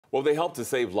Well, they helped to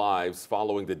save lives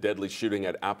following the deadly shooting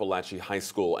at Apalachee High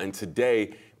School. And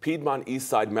today, Piedmont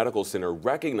Eastside Medical Center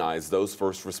recognized those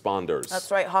first responders.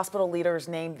 That's right. Hospital leaders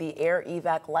named the Air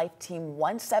Evac Life Team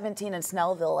 117 in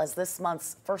Snellville as this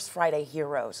month's First Friday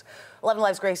heroes. 11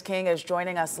 Live's Grace King is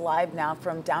joining us live now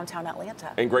from downtown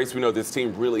Atlanta. And Grace, we know this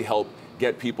team really helped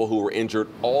get people who were injured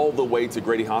all the way to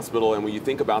Grady Hospital. And when you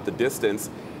think about the distance,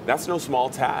 that's no small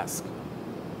task.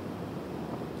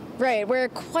 Right, we're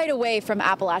quite away from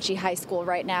Apalachee High School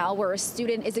right now, where a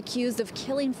student is accused of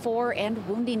killing 4 and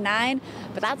wounding 9.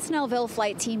 But that Snellville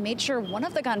flight team made sure one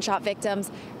of the gunshot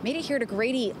victims made it here to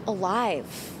Grady alive.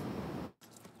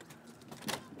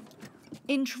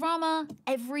 In trauma,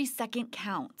 every second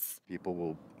counts.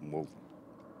 People will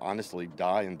honestly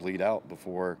die and bleed out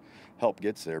before help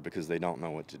gets there because they don't know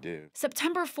what to do.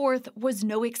 September 4th was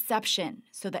no exception,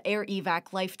 so the Air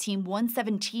Evac Life Team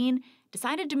 117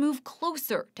 decided to move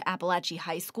closer to Apalachee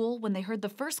High School when they heard the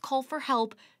first call for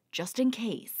help, just in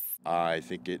case. I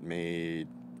think it made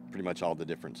pretty much all the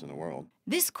difference in the world.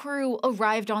 This crew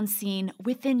arrived on scene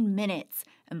within minutes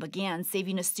and began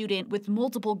saving a student with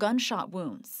multiple gunshot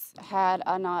wounds. Had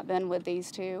I not been with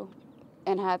these two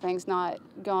and had things not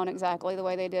gone exactly the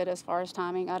way they did as far as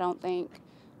timing, I don't think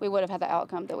we would have had the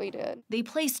outcome that we did. They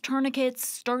placed tourniquets,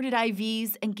 started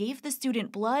IVs, and gave the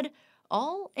student blood,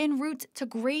 all en route to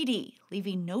Grady,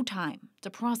 leaving no time to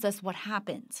process what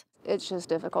happened. It's just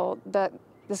difficult. That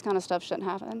this kind of stuff shouldn't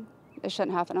happen. It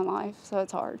shouldn't happen in life, so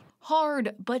it's hard.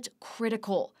 Hard, but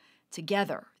critical.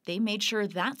 Together, they made sure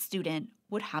that student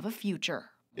would have a future.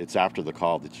 It's after the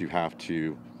call that you have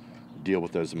to deal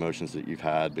with those emotions that you've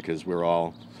had, because we're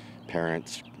all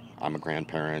parents. I'm a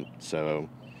grandparent, so,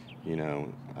 you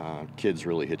know, kids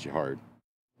really hit you hard.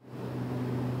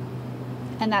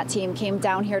 And that team came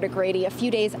down here to Grady a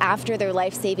few days after their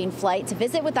life-saving flight to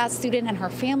visit with that student and her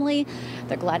family.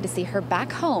 They're glad to see her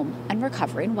back home and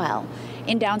recovering well.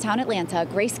 In downtown Atlanta,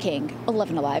 Grace King,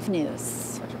 11 Alive News.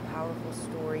 Such a powerful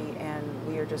story, and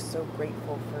we are just so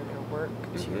grateful for their work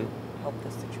to help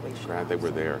this situation. Glad they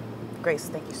were there. Grace,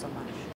 thank you so much.